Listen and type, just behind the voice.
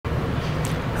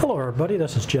Hello everybody,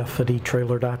 this is Jeff at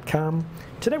etrailer.com.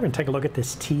 Today we're going to take a look at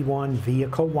this T1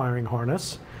 vehicle wiring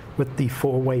harness with the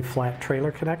 4-way flat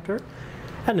trailer connector.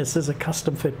 And this is a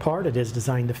custom fit part. It is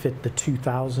designed to fit the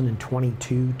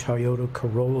 2022 Toyota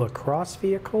Corolla Cross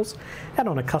vehicles. And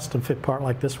on a custom fit part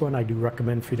like this one, I do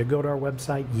recommend for you to go to our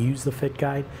website, use the fit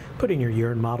guide, put in your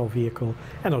year and model vehicle,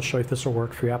 and it'll show you if this will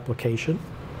work for your application.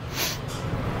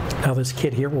 Now this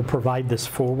kit here will provide this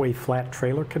 4-way flat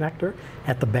trailer connector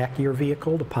at the back of your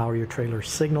vehicle to power your trailer's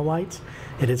signal lights.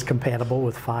 It is compatible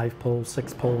with 5-pole,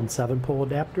 6-pole, and 7-pole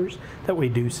adapters that we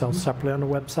do sell separately on the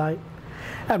website.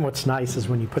 And what's nice is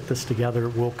when you put this together,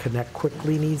 it will connect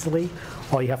quickly and easily.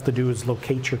 All you have to do is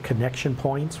locate your connection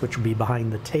points, which will be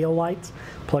behind the tail lights.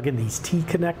 Plug in these T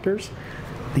connectors.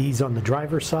 These on the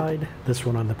driver's side, this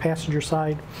one on the passenger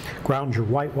side. Ground your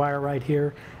white wire right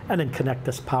here, and then connect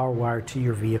this power wire to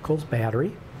your vehicle's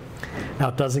battery. Now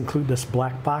it does include this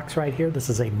black box right here. This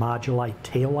is a ModuLite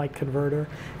taillight converter,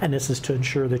 and this is to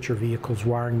ensure that your vehicle's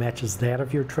wiring matches that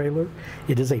of your trailer.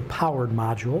 It is a powered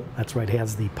module. That's why it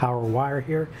has the power wire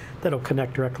here that'll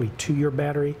connect directly to your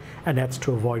battery, and that's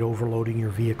to avoid overloading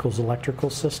your vehicle's electrical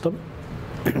system.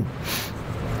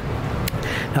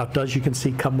 Now it does, you can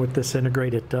see, come with this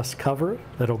integrated dust cover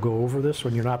that'll go over this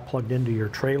when you're not plugged into your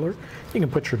trailer. You can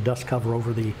put your dust cover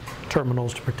over the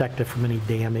terminals to protect it from any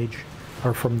damage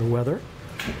or from the weather.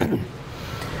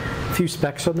 A few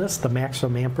specs on this. The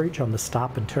maximum amperage on the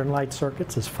stop and turn light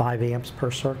circuits is 5 amps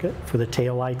per circuit. For the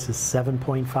tail lights is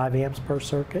 7.5 amps per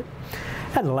circuit.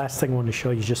 And the last thing I want to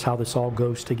show you is just how this all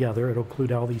goes together. It'll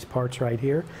include all these parts right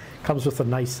here. Comes with a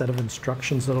nice set of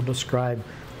instructions that'll describe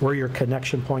where your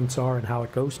connection points are and how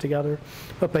it goes together.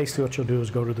 But basically what you'll do is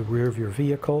go to the rear of your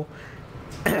vehicle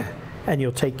and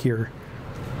you'll take your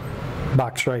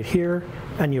box right here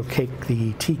and you'll take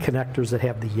the T connectors that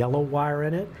have the yellow wire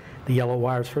in it. The yellow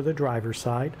wire is for the driver's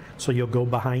side, so you'll go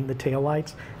behind the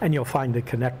taillights and you'll find the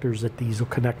connectors that these will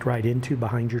connect right into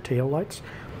behind your taillights.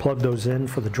 Plug those in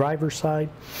for the driver's side,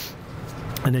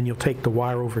 and then you'll take the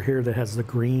wire over here that has the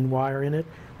green wire in it.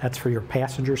 That's for your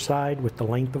passenger side with the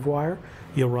length of wire.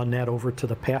 You'll run that over to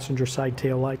the passenger side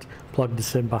taillight, plug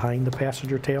this in behind the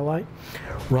passenger taillight,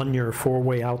 run your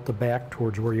 4-way out the back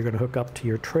towards where you're going to hook up to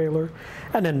your trailer,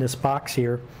 and then this box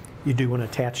here, you do want to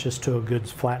attach this to a good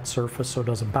flat surface so it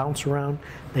doesn't bounce around.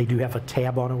 They do have a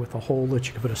tab on it with a hole that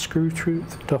you can put a screw through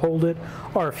to hold it,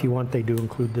 or if you want, they do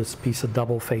include this piece of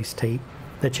double-face tape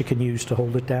that you can use to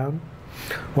hold it down.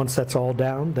 Once that's all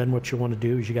down, then what you want to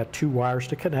do is you got 2 wires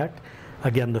to connect.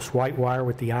 Again, this white wire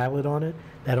with the eyelet on it,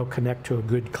 that'll connect to a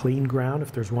good clean ground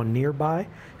if there's one nearby.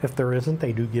 If there isn't,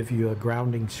 they do give you a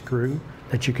grounding screw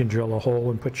that you can drill a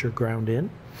hole and put your ground in.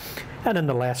 And then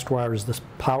the last wire is this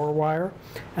power wire,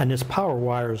 and this power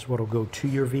wire is what will go to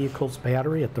your vehicle's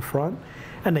battery at the front,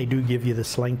 and they do give you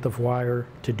this length of wire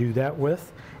to do that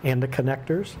with, and the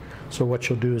connectors. So what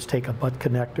you'll do is take a butt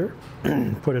connector,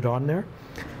 put it on there,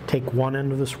 take one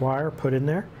end of this wire, put in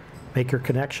there, make your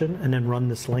connection, and then run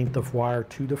this length of wire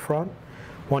to the front.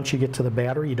 Once you get to the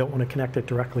battery, you don't want to connect it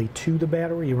directly to the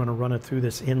battery. You want to run it through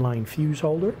this inline fuse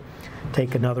holder.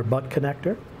 Take another butt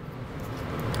connector,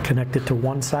 connect it to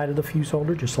one side of the fuse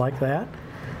holder, just like that.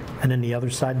 And then the other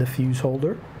side of the fuse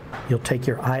holder, you'll take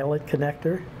your eyelet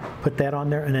connector, put that on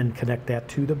there, and then connect that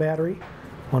to the battery.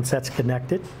 Once that's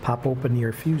connected, pop open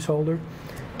your fuse holder,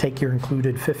 take your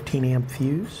included 15 amp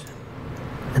fuse,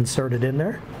 insert it in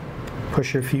there,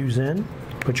 push your fuse in,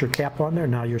 put your cap on there.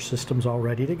 Now your system's all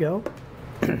ready to go.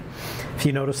 If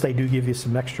you notice, they do give you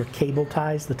some extra cable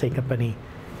ties to take up any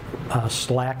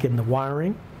slack in the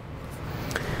wiring.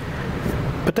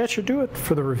 But that should do it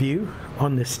for the review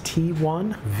on this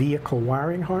T1 vehicle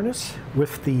wiring harness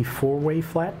with the 4-way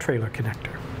flat trailer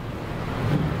connector.